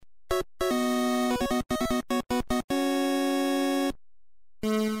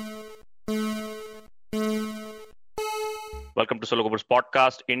to Solo Cobras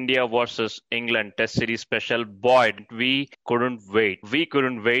podcast, India versus England Test Series special. Boy, we couldn't wait. We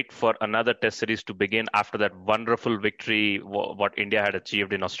couldn't wait for another Test Series to begin after that wonderful victory, what India had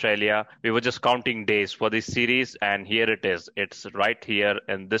achieved in Australia. We were just counting days for this series, and here it is. It's right here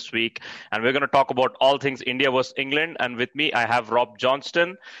in this week, and we're going to talk about all things India versus England. And with me, I have Rob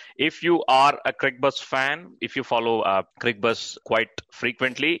Johnston. If you are a Crickbuzz fan, if you follow Crickbuzz quite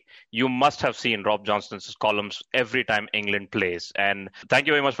frequently, you must have seen Rob Johnston's columns every time England plays. And thank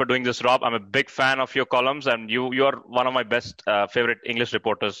you very much for doing this, Rob. I'm a big fan of your columns, and you're one of my best favorite English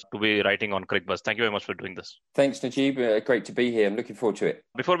reporters to be writing on Crickbuzz. Thank you very much for doing this. Thanks, Najib. Great to be here. I'm looking forward to it.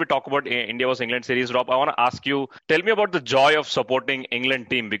 Before we talk about India vs England series, Rob, I want to ask you, tell me about the joy of supporting England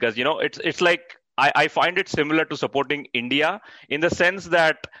team, because it's like I find it similar to supporting India in the sense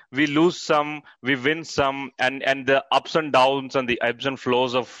that we lose some, we win some, and the ups and downs and the ebbs and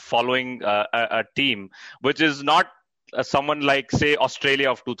flows of following a team, which is not someone like, say,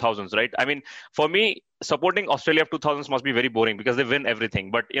 Australia of 2000s, right? I mean, for me, supporting Australia of 2000s must be very boring because they win everything.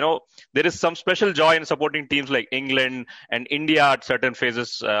 But, there is some special joy in supporting teams like England and India at certain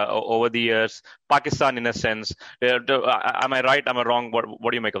phases over the years, Pakistan in a sense. Am I right? Am I wrong?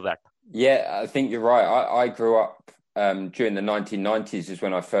 What do you make of that? Yeah, I think you're right. I grew up during the 1990s is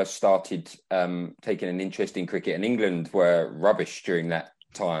when I first started taking an interest in cricket, and England were rubbish during that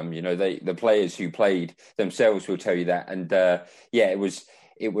time. The players who played themselves will tell you that. And it was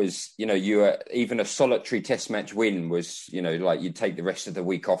you were, even a solitary Test match win was like you'd take the rest of the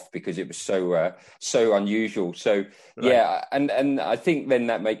week off because it was so unusual. So right. Yeah, and I think then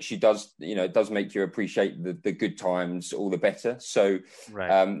that does make you appreciate the good times all the better. So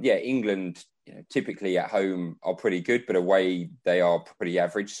right. England typically at home are pretty good, but away they are pretty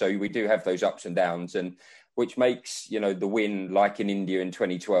average. So we do have those ups and downs, and which makes the win, like in India in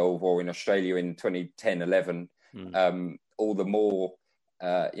 2012 or in Australia in 2010-11, all the more.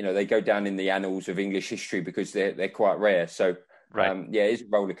 They go down in the annals of English history because they're quite rare. So, right. It's a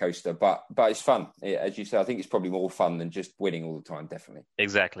roller coaster, but it's fun. As you say, I think it's probably more fun than just winning all the time, definitely.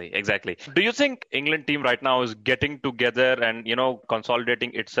 Exactly. Do you think England team right now is getting together and,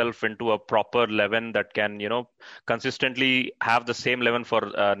 consolidating itself into a proper 11 that can, consistently have the same 11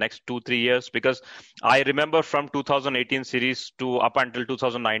 for next 2-3 years? Because I remember from 2018 series to up until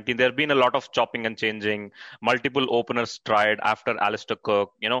 2019, there have been a lot of chopping and changing, multiple openers tried after Alistair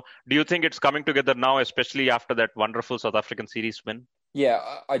Cook. Do you think it's coming together now, especially after that wonderful South African series win? Yeah,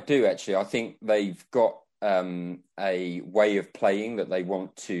 I do actually. I think they've got a way of playing that they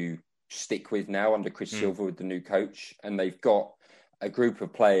want to stick with now under Chris Silver with the new coach, and they've got a group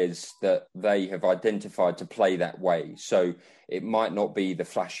of players that they have identified to play that way. So it might not be the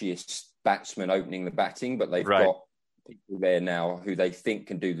flashiest batsman opening the batting, but they've got people there now who they think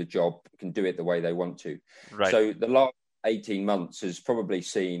can do the job, can do it the way they want to. Right. So the last 18 months has probably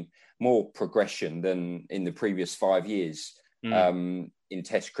seen more progression than in the previous 5 years. In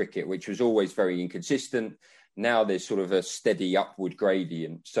Test cricket, which was always very inconsistent. Now there's sort of a steady upward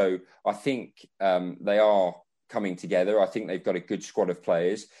gradient. So I think they are coming together. I think they've got a good squad of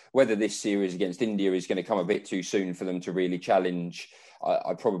players. Whether this series against India is going to come a bit too soon for them to really challenge,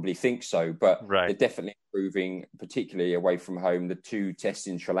 I probably think so. But they're definitely improving, particularly away from home. The 2 tests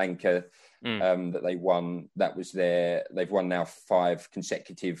in Sri Lanka that they won, they've won now 5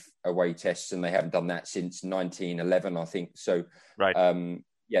 consecutive away tests, and they haven't done that since 1911, I think. So,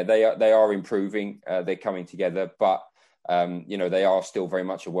 they are improving. They're coming together, but they are still very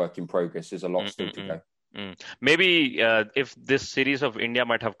much a work in progress. There's a lot still to go. Maybe if this series of India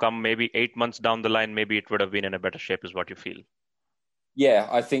might have come maybe 8 months down the line, maybe it would have been in a better shape, is what you feel? Yeah,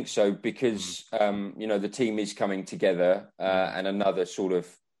 I think so, because the team is coming together, and another sort of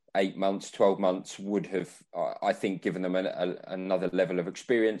 8 months, 12 months would have, I think, given them another level of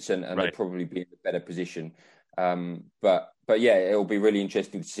experience, and they'd probably be in a better position. But yeah, it'll be really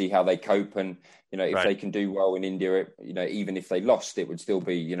interesting to see how they cope, and if they can do well in India, even if they lost, it would still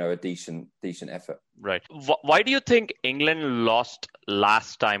be a decent effort. Right. Why do you think England lost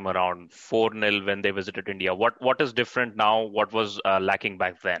last time around 4-0 when they visited India? What is different now? What was lacking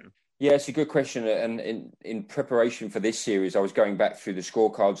back then? Yeah, it's a good question. And in preparation for this series, I was going back through the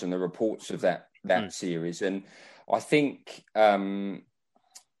scorecards and the reports of that series, and I think the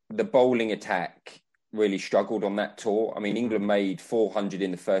bowling attack really struggled on that tour. I mean, England made 400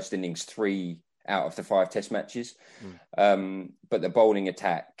 in the first innings, 3 out of the 5 Test matches, but the bowling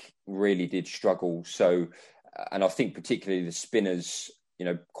attack really did struggle. So, and I think particularly the spinners,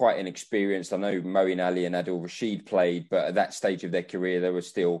 quite inexperienced. I know Moeen Ali and Adil Rashid played, but at that stage of their career, they were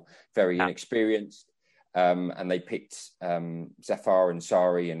still very inexperienced. And they picked Zafar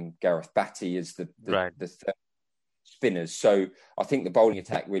Ansari and Gareth Batty as the third spinners. So I think the bowling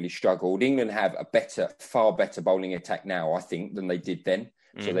attack really struggled. England have a far better bowling attack now, I think, than they did then.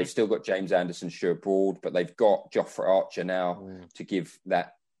 Mm-hmm. So they've still got James Anderson, Stuart Broad, but they've got Jofra Archer now to give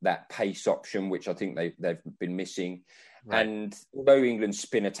that pace option, which I think they've been missing. Right. And although England's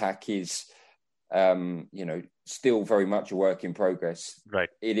spin attack is, still very much a work in progress, right?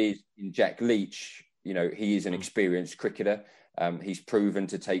 It is in Jack Leach. He is an experienced cricketer. He's proven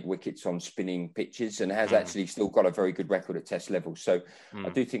to take wickets on spinning pitches and has actually still got a very good record at Test level. So I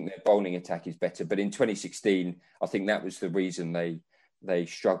do think their bowling attack is better. But in 2016, I think that was the reason they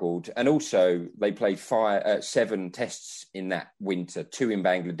struggled. And also they played 7 tests in that winter, 2 in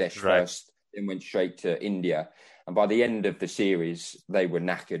Bangladesh first, then went straight to India. And by the end of the series, they were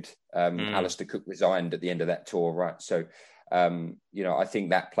knackered. Alistair Cook resigned at the end of that tour, right? So, I think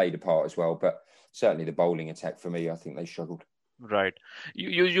that played a part as well. But certainly the bowling attack for me, I think they struggled. Right.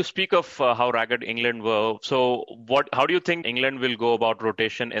 You speak of how ragged England were. So how do you think England will go about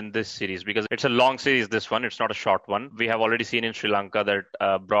rotation in this series? Because it's a long series, this one. It's not a short one. We have already seen in Sri Lanka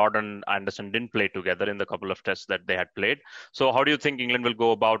that Broad and Anderson didn't play together in the couple of tests that they had played. So how do you think England will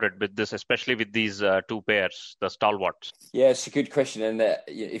go about it with this, especially with these 2 pairs, the stalwarts? Yeah, it's a good question. And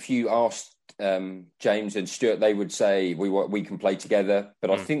if you asked James and Stuart, they would say we can play together.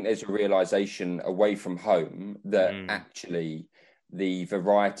 But I think there's a realisation away from home that actually the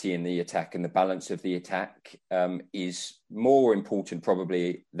variety in the attack and the balance of the attack is more important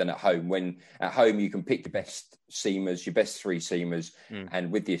probably than at home. When at home you can pick your best seamers, your best 3 seamers, and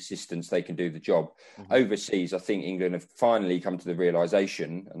with the assistants they can do the job. Overseas, I think England have finally come to the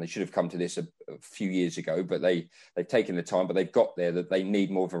realisation, and they should have come to this a few years ago, but they've taken the time, but they've got there, that they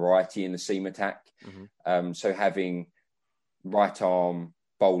need more variety in the seam attack. So having right arm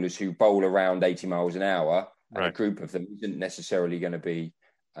bowlers who bowl around 80 miles an hour, and a group of them isn't necessarily going to be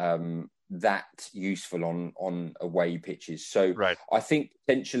that useful on away pitches. So I think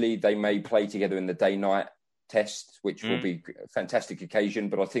potentially they may play together in the day-night test, which will be a fantastic occasion,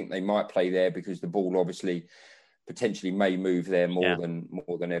 but I think they might play there because the ball obviously potentially may move there more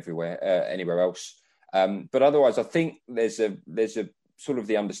than anywhere else. But otherwise, I think there's a sort of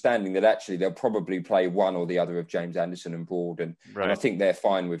the understanding that actually they'll probably play one or the other of James Anderson and Broad, and I think they're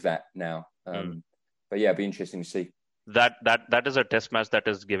fine with that now. But yeah, it'd be interesting to see. That is a test match that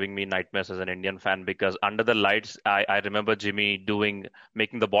is giving me nightmares as an Indian fan, because under the lights, I remember Jimmy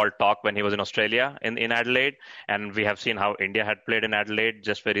making the ball talk when he was in Australia in Adelaide, and we have seen how India had played in Adelaide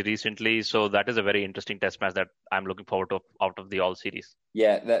just very recently. So that is a very interesting test match that I'm looking forward to out of the all series.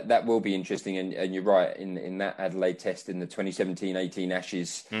 Yeah, that will be interesting, and you're right. In that Adelaide test in the 2017-18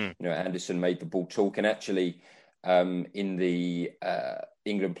 Ashes, Anderson made the ball talk, and actually in the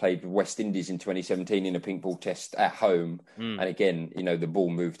England played with West Indies in 2017 in a pink ball test at home. And again, the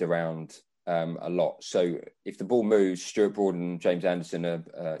ball moved around a lot. So if the ball moves, Stuart Broad and James Anderson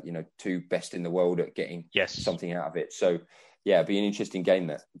are, 2 best in the world at getting something out of it. So yeah, it'd be an interesting game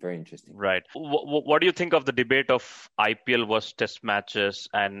there. Very interesting. Right. What do you think of the debate of IPL versus test matches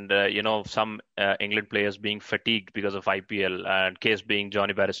and, some England players being fatigued because of IPL, and case being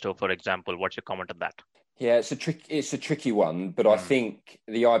Johnny Bairstow, for example? What's your comment on that? Yeah, it's a tricky one, but I think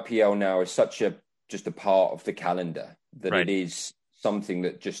the IPL now is just a part of the calendar that it is something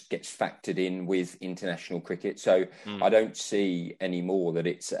that just gets factored in with international cricket. So I don't see anymore that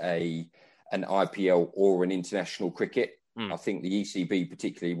it's an IPL or an international cricket. I think the ECB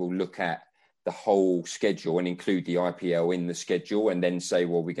particularly will look at the whole schedule and include the IPL in the schedule, and then say,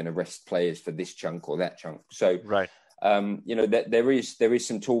 well, we're going to rest players for this chunk or that chunk. So there is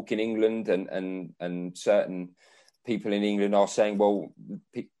some talk in England, and certain people in England are saying, well,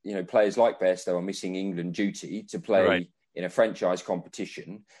 players like Bairstow are missing England duty to play in a franchise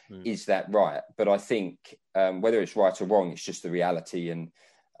competition. Is that right? But I think whether it's right or wrong, it's just the reality. And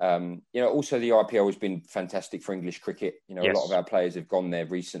also the IPL has been fantastic for English cricket. A lot of our players have gone there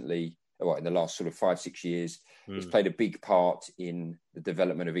recently, in the last sort of 5-6 years. It's played a big part in the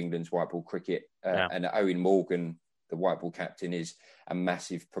development of England's white ball cricket. And Owen Morgan, the white ball captain, is a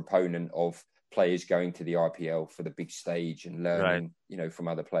massive proponent of players going to the IPL for the big stage and learning, from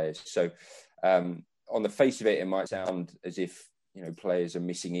other players. So on the face of it, it might sound as if, players are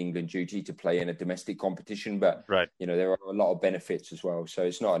missing England duty to play in a domestic competition, but, there are a lot of benefits as well. So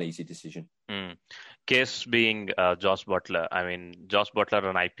it's not an easy decision. Mm. Case being Josh Butler. I mean, Josh Butler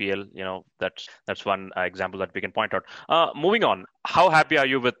on IPL, that's one example that we can point out. Moving on, how happy are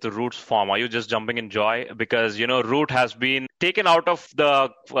you with the Root's form? Are you just jumping in joy? Because, Root has been taken out of the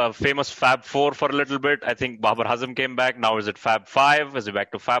famous Fab Four for a little bit. I think Babar Azam came back. Now is it Fab Five? Is it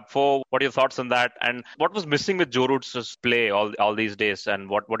back to Fab Four? What are your thoughts on that? And what was missing with Joe Root's play all these days? And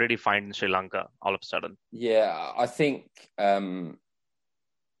what did he find in Sri Lanka all of a sudden? Yeah, I think...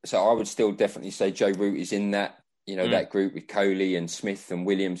 So I would still definitely say Joe Root is in that, that group with Kohli and Smith and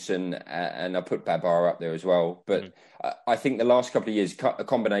Williamson, and I put Babar up there as well. But I think the last couple of years, a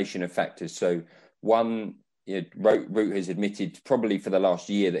combination of factors. So one, Root has admitted probably for the last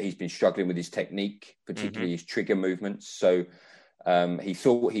year that he's been struggling with his technique, particularly his trigger movements. So he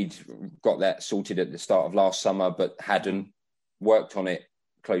thought he'd got that sorted at the start of last summer, but hadn't worked on it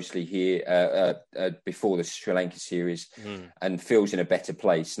closely here before the Sri Lanka series and feels in a better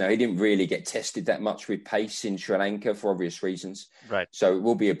place. Now, he didn't really get tested that much with pace in Sri Lanka for obvious reasons. Right. So it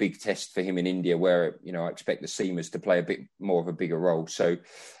will be a big test for him in India where, I expect the seamers to play a bit more of a bigger role. So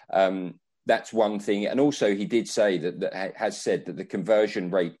that's one thing. And also he did say that has said that the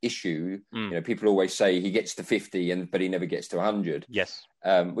conversion rate issue, people always say he gets to 50 but he never gets to 100. Yes.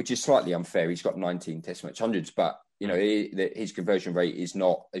 Which is slightly unfair. He's got 19 test match hundreds, but his conversion rate is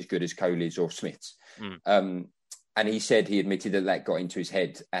not as good as Kohli's or Smith's. And he said he admitted that got into his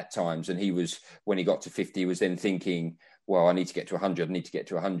head at times. And he was, when he got to 50, he was then thinking, well, I need to get to 100. I need to get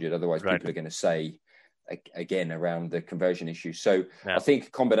to 100. Otherwise, people are going to say, again, around the conversion issue. So I think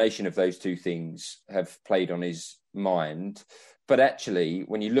a combination of those two things have played on his mind. But actually,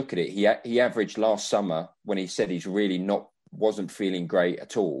 when you look at it, he averaged last summer, when he said he's really wasn't feeling great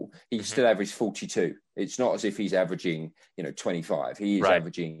at all, he still averaged 42. It's not as if he's averaging 25. He is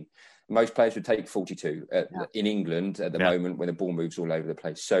averaging, most players would take 42 in England at the moment when the ball moves all over the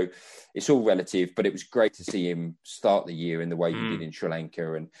place. So it's all relative, but it was great to see him start the year in the way he did in Sri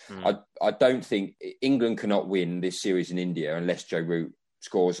Lanka. And I don't think England cannot win this series in India unless Joe Root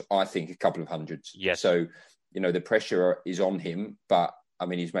scores, I think, a couple of hundreds. Yes. So the pressure is on him, but I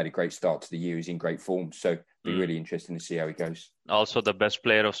mean, he's made a great start to the year. He's in great form. So it'll be really interesting to see how he goes. Also, the best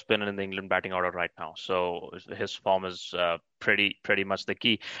player of spin in the England batting order right now. So his form is pretty much the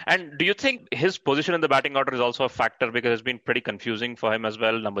key. And do you think his position in the batting order is also a factor? Because it's been pretty confusing for him as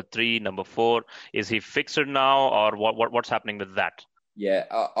well. Number 3, number 4. Is he fixed now, or what's happening with that? Yeah,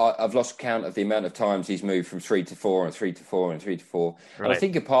 I've lost count of the amount of times he's moved from 3 to 4 and 3 to 4 and 3 to 4. Right. And I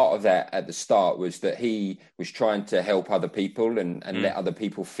think a part of that at the start was that he was trying to help other people and let other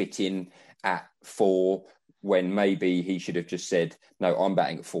people fit in at 4 when maybe he should have just said, no, I'm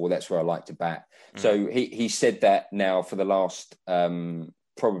batting at 4. That's where I like to bat. So he said that now for the last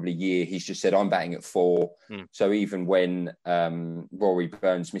probably year, he's just said, I'm batting at 4. So even when Rory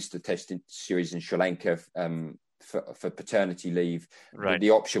Burns missed the test series in Sri Lanka for paternity leave, the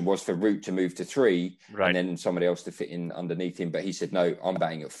option was for Root to move to 3 and then somebody else to fit in underneath him. But he said, no, I'm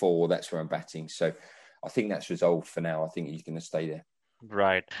batting at 4. That's where I'm batting. So I think that's resolved for now. I think he's going to stay there.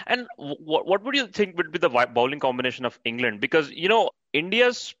 Right. And what would you think would be the bowling combination of England? Because,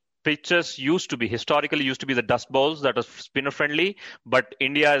 India's pitches historically used to be the dust bowls that are spinner friendly, but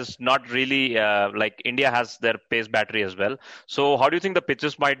India is not really India has their pace battery as well. So how do you think the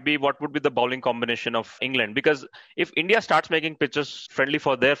pitches might be? What would be the bowling combination of England? Because if India starts making pitches friendly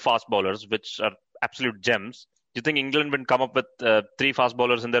for their fast bowlers, which are absolute gems, do you think England will come up with 3 fast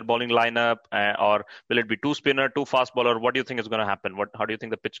bowlers in their bowling lineup, or will it be 2 spinner, 2 fast bowler? What do you think is going to happen? How do you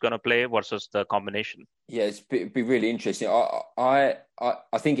think the pitch is going to play versus the combination? Yeah, it'd be really interesting. I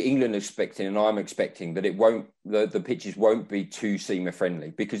think England are expecting, and I'm expecting, that the pitches won't be too seamer friendly,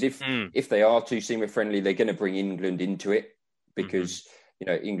 because if they are too seamer friendly, they're going to bring England into it, because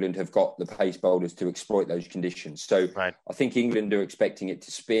England have got the pace bowlers to exploit those conditions. So I think England are expecting it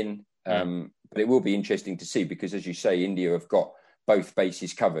to spin. But it will be interesting to see, because, as you say, India have got both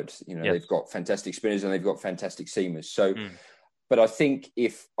bases covered. They've got fantastic spinners and they've got fantastic seamers. So, but I think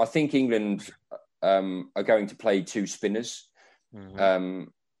England are going to play 2 spinners.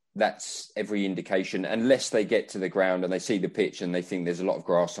 That's every indication, unless they get to the ground and they see the pitch and they think there's a lot of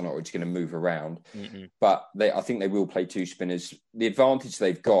grass on it or it's going to move around. But I think they will play 2 spinners. The advantage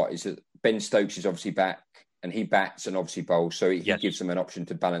they've got is that Ben Stokes is obviously back, and he bats and obviously bowls, so he gives them an option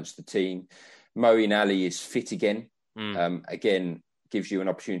to balance the team. Moeen Ali is fit again. Again, gives you an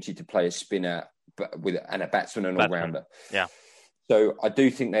opportunity to play a spinner and a batsman and all-rounder. Yeah. So I do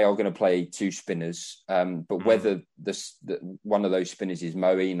think they are going to play 2 spinners, but whether one of those spinners is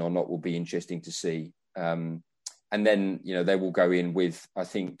Moeen or not will be interesting to see. And then, they will go in with, I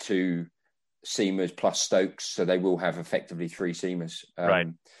think, 2 seamers plus Stokes, so they will have effectively 3 seamers.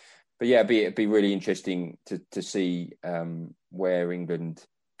 yeah, it'd be really interesting to see where England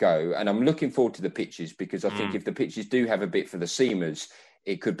go. And I'm looking forward to the pitches, because I think if the pitches do have a bit for the seamers,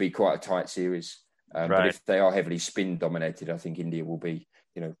 it could be quite a tight series. But if they are heavily spin dominated, I think India will be,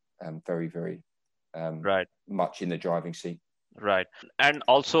 very, very much in the driving seat. Right. And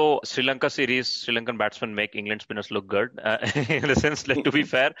also Sri Lanka series, Sri Lankan batsmen make England spinners look good in the sense, to be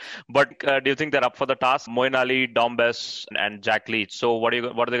fair. But do you think they're up for the task? Moeen Ali, Dom Bess and Jack Leach. So what are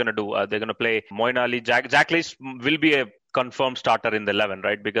they going to do? They're going to play Moeen Ali. Jack Leach will be a confirmed starter in the 11,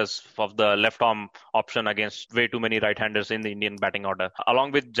 right? Because of the left arm option against way too many right-handers in the Indian batting order.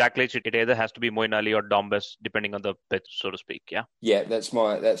 Along with Jack Leach, it either has to be Moeen Ali or Dom Bess, depending on the pitch, so to speak. Yeah, that's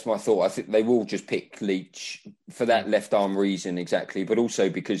my thought. I think they will just pick Leach for that left arm reason, exactly, but also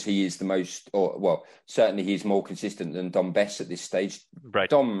because he is the most, certainly he's more consistent than Dom Bess at this stage. Right.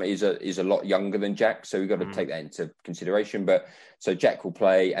 Dom is a lot younger than Jack, so we've got to take that into consideration. But so Jack will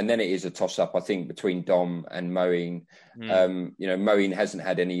play, and then it is a toss-up, I think, between Dom and Moeen. Moeen hasn't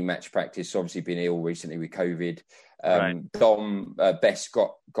had any match practice, obviously been ill recently with COVID. Dom Bess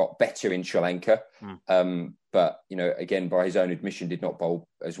got better in Sri Lanka, but again, by his own admission, did not bowl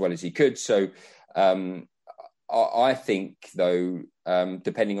as well as he could. So I think, though,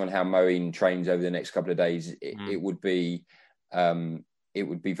 depending on how Moeen trains over the next couple of days, it would be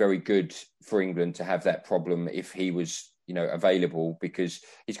very good for England to have that problem if he was available, because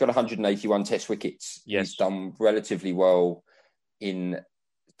he's got 181 Test wickets. Yes. He's done relatively well in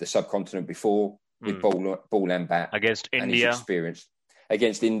the subcontinent before with ball and bat against India. And he's experienced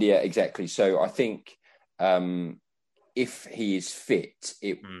against India, exactly. So I think if he is fit,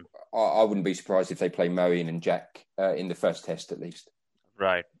 I wouldn't be surprised if they play Moeen and Jack in the first Test at least.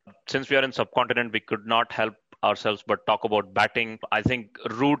 Right. Since we are in subcontinent, we could not help ourselves but talk about batting. I think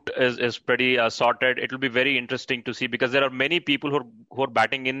route is pretty sorted. It will be very interesting to see, because there are many people who are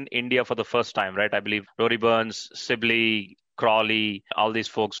batting in India for the first time, right? I believe Rory Burns, Sibley, Crawley, all these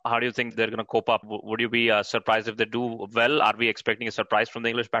folks. How do you think they're going to cope up? Would you be surprised if they do well? Are we expecting a surprise from the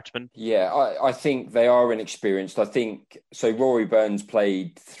English batsmen? Yeah, I think they are inexperienced. I think so. Rory Burns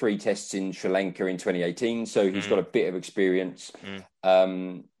played 3 tests in Sri Lanka in 2018, so he's got a bit of experience.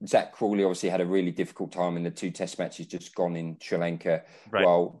 Zach Crawley obviously had a really difficult time in the 2 test matches just gone in Sri Lanka,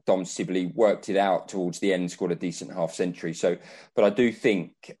 while Dom Sibley worked it out towards the end, scored a decent half century. So, but I do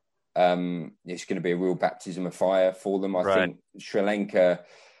think it's going to be a real baptism of fire for them. I think Sri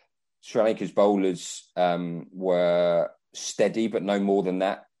Lanka's bowlers were steady, but no more than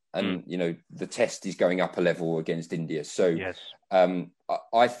that. And the test is going up a level against India. So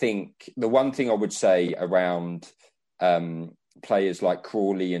I think the one thing I would say around players like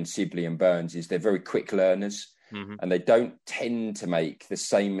Crawley and Sibley and Burns is they're very quick learners, and they don't tend to make the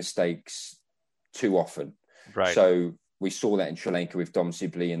same mistakes too often. Right. So we saw that in Sri Lanka with Dom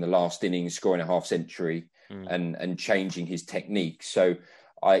Sibley in the last innings, scoring a half century and changing his technique. So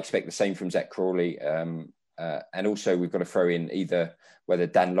I expect the same from Zach Crawley. And also we've got to throw in either whether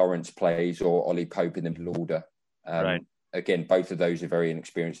Dan Lawrence plays or Ollie Pope in the middle order. Again, both of those are very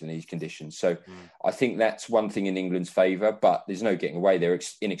inexperienced in these conditions. So I think that's one thing in England's favour, but there's no getting away. They're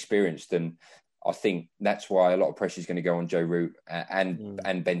inexperienced. And I think that's why a lot of pressure is going to go on Joe Root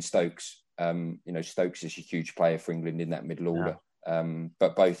and Ben Stokes. Stokes is a huge player for England in that middle order.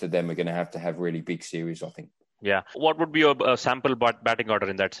 But both of them are going to have really big series, I think. Yeah. What would be your sample batting order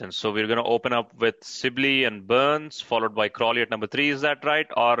in that sense? So we're going to open up with Sibley and Burns, followed by Crawley at number 3. Is that right?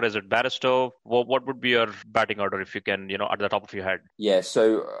 Or is it Bairstow? What would be your batting order if you can, at the top of your head? Yeah.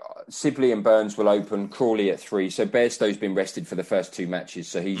 So Sibley and Burns will open, Crawley at 3. So Bairstow's been rested for the first 2 matches.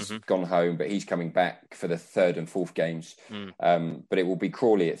 So he's gone home, but he's coming back for the 3rd and 4th games. But it will be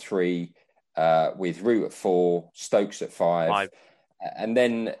Crawley at 3, with Root at 4, Stokes at 5. And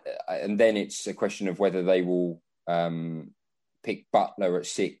then it's a question of whether they will pick Buttler at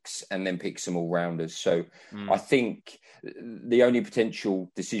 6 and then pick some all-rounders. So I think the only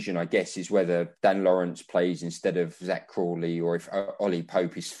potential decision, I guess, is whether Dan Lawrence plays instead of Zach Crawley, or if Ollie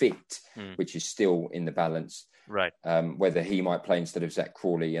Pope is fit, which is still in the balance. Right. Whether he might play instead of Zach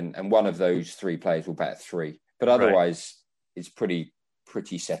Crawley. And one of those 3 players will bat at 3. But otherwise, it's pretty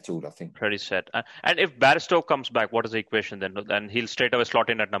settled, I think. Pretty set. And if Bairstow comes back, what is the equation then? And he'll straight away slot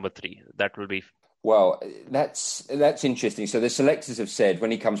in at number 3. That will be... Well, that's interesting. So the selectors have said when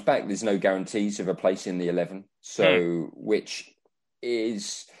he comes back, there's no guarantees of a place in the 11. So, which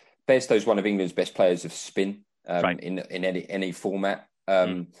is... Bairstow's one of England's best players of spin in any format.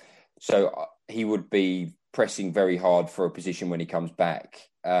 So he would be pressing very hard for a position when he comes back.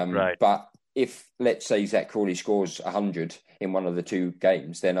 But if, let's say, Zach Crawley scores 100 in one of the 2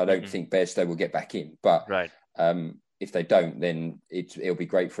 games, then I don't think Bairstow will get back in. But if they don't, then it'll be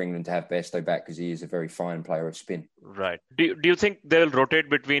great for England to have Bairstow back because he is a very fine player of spin. Right. Do you think they'll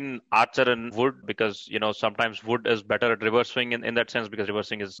rotate between Archer and Wood? Because, sometimes Wood is better at reverse swing in that sense because reverse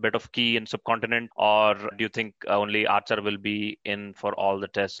swing is a bit of key in subcontinent. Or do you think only Archer will be in for all the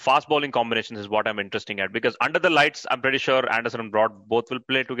tests? Fast bowling combinations is what I'm interested at because under the lights, I'm pretty sure Anderson and Broad both will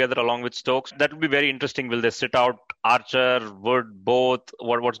play together along with Stokes. That would be very interesting. Will they sit out Archer, Wood, both?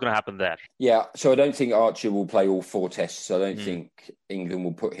 What's going to happen there? Yeah, so I don't think Archer will play all 4 tests. I don't think England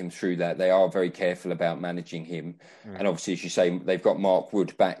will put him through that. They are very careful about managing him. And obviously, as you say, they've got Mark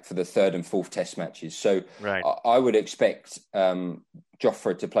Wood back for the 3rd and 4th test matches. So right. I would expect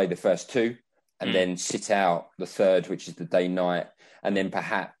Jofra to play the first 2 and then sit out the 3rd, which is the day-night, and then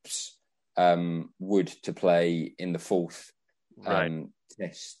perhaps Wood to play in the 4th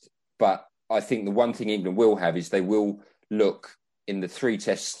test. But I think the one thing England will have is they will look in the 3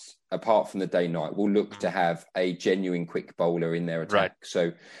 tests, apart from the day-night, will look to have a genuine quick bowler in their attack. Right.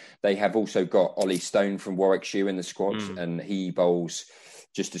 So they have also got Ollie Stone from Warwickshire in the squad, and he bowls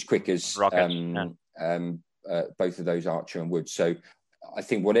just as quick as both of those, Archer and Wood. So I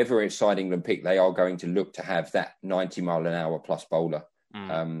think whatever side England pick, they are going to look to have that 90-mile-an-hour plus bowler.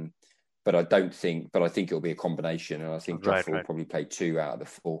 But I think it'll be a combination, and I think Jofra will probably play 2 out of the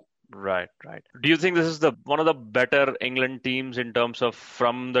 4. Right. Do you think this is one of the better England teams in terms of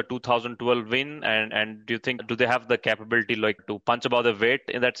from the 2012 win? And do you think, do they have the capability to punch above the weight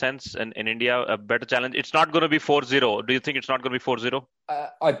in that sense? And in India, a better challenge? It's not going to be 4-0. Do you think it's not going to be 4-0?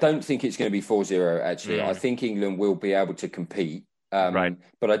 I don't think it's going to be 4-0, actually. I think England will be able to compete.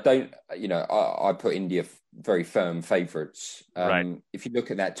 But I don't, I put India very firm favourites. If you look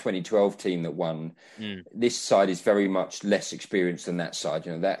at that 2012 team that won, this side is very much less experienced than that side.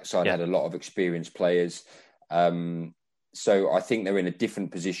 That side had a lot of experienced players. So I think they're in a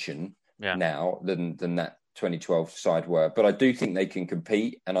different position now than that 2012 side were. But I do think they can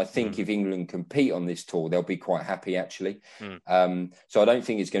compete. And I think if England compete on this tour, they'll be quite happy, actually. So I don't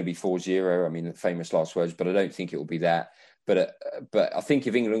think it's going to be 4-0. I mean, the famous last words, but I don't think it will be that. But I think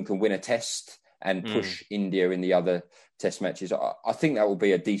if England can win a test and push India in the other test matches, I think that will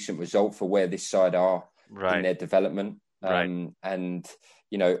be a decent result for where this side are in their development. And,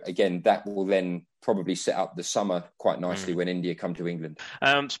 again, that will then probably set up the summer quite nicely when India come to England.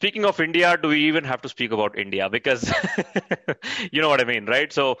 Speaking of India, do we even have to speak about India? Because you know what I mean,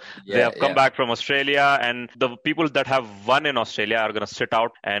 right? So they have come back from Australia, and the people that have won in Australia are going to sit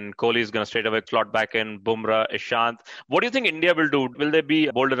out, and Kohli is going to straight away slot back in, Bumrah, Ishant. What do you think India will do? Will they be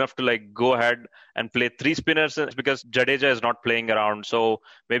bold enough to go ahead and play 3 spinners? Because Jadeja is not playing around. So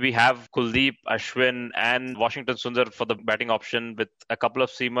maybe have Kuldeep, Ashwin and Washington Sundar for the batting option with a couple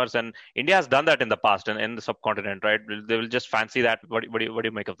of seamers. And India has done that in the past and in the subcontinent, right? They will just fancy that. What do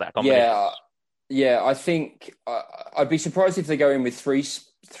you make of that? Yeah, I think I'd be surprised if they go in with three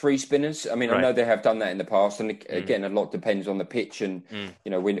spinners. I mean, I know they have done that in the past, and again, a lot depends on the pitch, and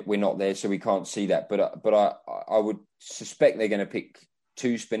we're not there, so we can't see that. But I would suspect they're going to pick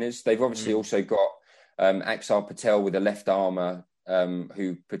 2 spinners. They've obviously also got Axar Patel with a left armer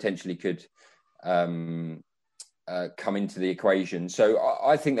who potentially could come into the equation. So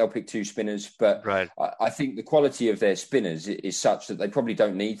I think they'll pick 2 spinners, but I think the quality of their spinners is such that they probably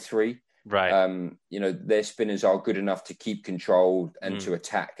don't need 3. Their spinners are good enough to keep control and to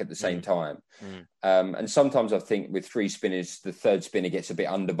attack at the same time. And sometimes I think with 3 spinners, the 3rd spinner gets a bit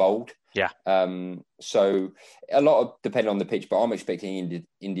underbowled. So a lot depend on the pitch, but I'm expecting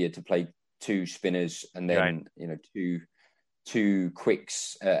India to play 2 spinners and then two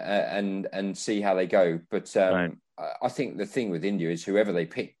quicks and see how they go. But I think the thing with India is whoever they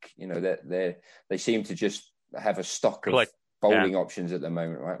pick, they seem to just have a stock of bowling options at the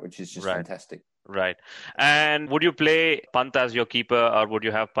moment, right? Which is just fantastic. Right. And would you play Pant as your keeper, or would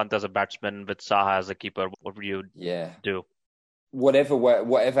you have Pant as a batsman with Saha as a keeper? What would you do?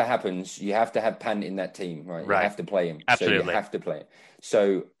 Whatever happens, you have to have Pant in that team, right? You have to play him. Absolutely. So you have to play him.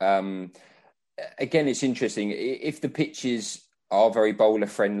 So again, it's interesting. If the pitches are very bowler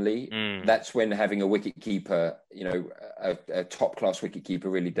friendly, that's when having a wicket keeper, a top class wicket keeper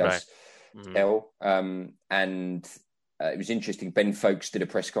really does tell. And it was interesting. Ben Foakes did a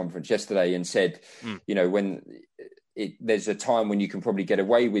press conference yesterday and said, when there's a time when you can probably get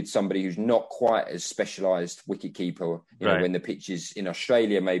away with somebody who's not quite as specialised wicket keeper, when the pitches in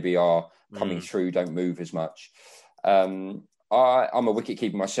Australia maybe are coming through, don't move as much. I'm a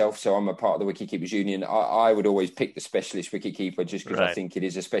wicketkeeper myself, so I'm a part of the Wicketkeepers Union. I would always pick the specialist wicketkeeper just because I think it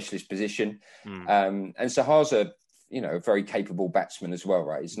is a specialist position. And Sahar's a very capable batsman as well,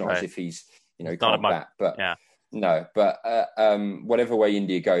 right? It's not as if he's can't bat, but No, but whatever way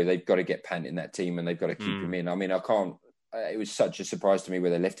India go, they've got to get Pant in that team and they've got to keep him in. I mean, I can't. It was such a surprise to me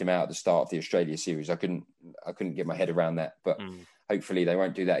where they left him out at the start of the Australia series. I couldn't get my head around that, but hopefully they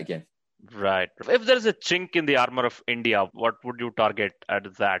won't do that again. Right. If there's a chink in the armor of India, what would you target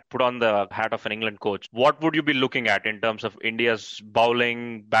at that? Put on the hat of an England coach. What would you be looking at in terms of India's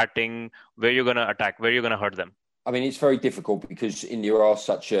bowling, batting, where you're going to attack, where you're going to hurt them? I mean, it's very difficult because India are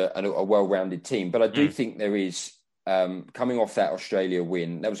such a well-rounded team. But I do think there is, coming off that Australia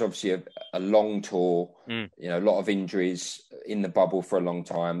win, that was obviously a long tour, you know, a lot of injuries in the bubble for a long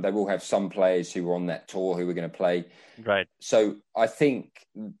time. They will have some players who were on that tour who are going to play. Right. So I think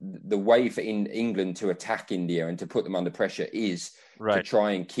the way for England to attack India and to put them under pressure is to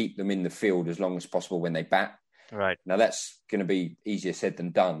try and keep them in the field as long as possible when they bat. Right. Now, that's going to be easier said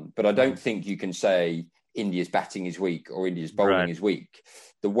than done. But I don't think you can say India's batting is weak or India's bowling is weak.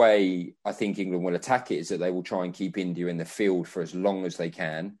 The way I think England will attack it is that they will try and keep India in the field for as long as they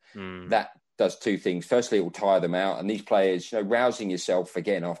can. That does two things. Firstly, it will tire them out. And these players, you know, rousing yourself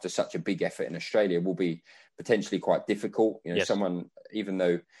again after such a big effort in Australia will be potentially quite difficult. You know, someone, even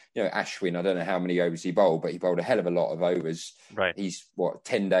though, you know, Ashwin, I don't know how many overs he bowled, but he bowled a hell of a lot of overs. Right. He's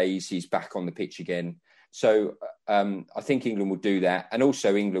 10 days, he's back on the pitch again. So I think England will do that. And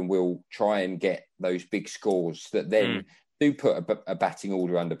also England will try and get those big scores that then do put a batting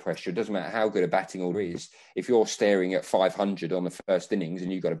order under pressure. It doesn't matter how good a batting order is. If you're staring at 500 on the first innings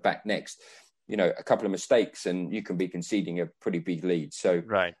and you've got to bat next, you know, a couple of mistakes and you can be conceding a pretty big lead. So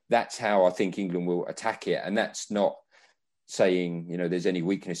that's how I think England will attack it. And that's not saying, you know, there's any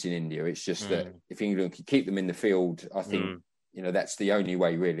weakness in India. It's just that if England can keep them in the field, I think, you know, that's the only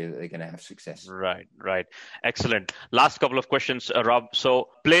way really that they're going to have success. Right. Excellent. Last couple of questions, Rob. So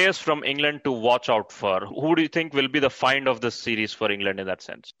players from England to watch out for. Who do you think will be the find of this series for England in that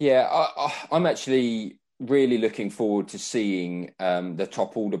sense? Yeah, I'm actually really looking forward to seeing the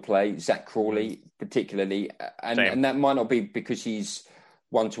top order play, Zach Crawley particularly. And that might not be because he's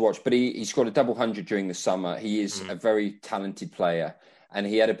one to watch, but he scored a double 100 during the summer. He is a very talented player. And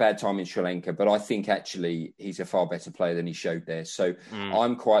he had a bad time in Sri Lanka, but I think actually he's a far better player than he showed there. So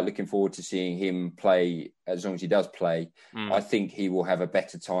I'm quite looking forward to seeing him play as long as he does play. I think he will have a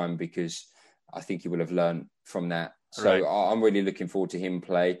better time because I think he will have learned from that. So I'm really looking forward to him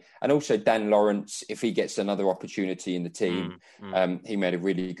play. And also Dan Lawrence, if he gets another opportunity in the team, he made a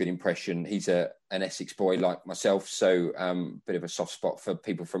really good impression. He's an Essex boy like myself, so bit of a soft spot for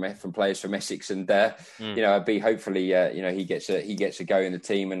people from players from Essex. And you know, I'd be hopefully you know, he gets a go in the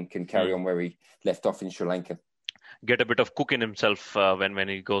team and can carry on where he left off in Sri Lanka. Get a bit of cook in himself when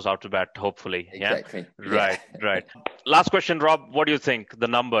he goes out to bat, hopefully. Exactly. Yeah? Right. Last question, Rob. What do you think? The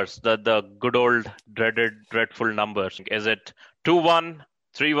numbers, the good old dreadful numbers. Is it 2-1,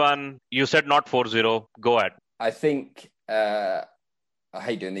 3-1? You said not 4-0. Go ahead. I think I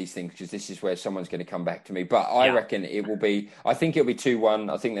hate doing these things because this is where someone's going to come back to me. But I reckon it will be, I think it'll be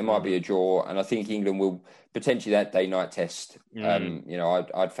 2-1. I think there might be a draw. And I think England will potentially that day-night test. You know,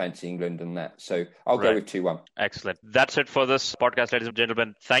 I'd fancy England and that. So I'll go with 2-1. Excellent. That's it for this podcast, ladies and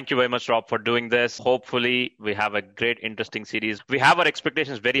gentlemen. Thank you very much, Rob, for doing this. Hopefully, we have a great, interesting series. We have our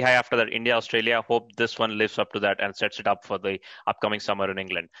expectations very high after that India-Australia. Hope this one lives up to that and sets it up for the upcoming summer in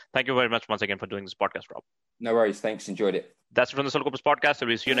England. Thank you very much once again for doing this podcast, Rob. No worries. Thanks. Enjoyed it. That's it from the Solar Corpus podcast.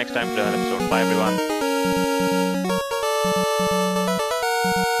 We'll see you next time for another episode. Bye, everyone.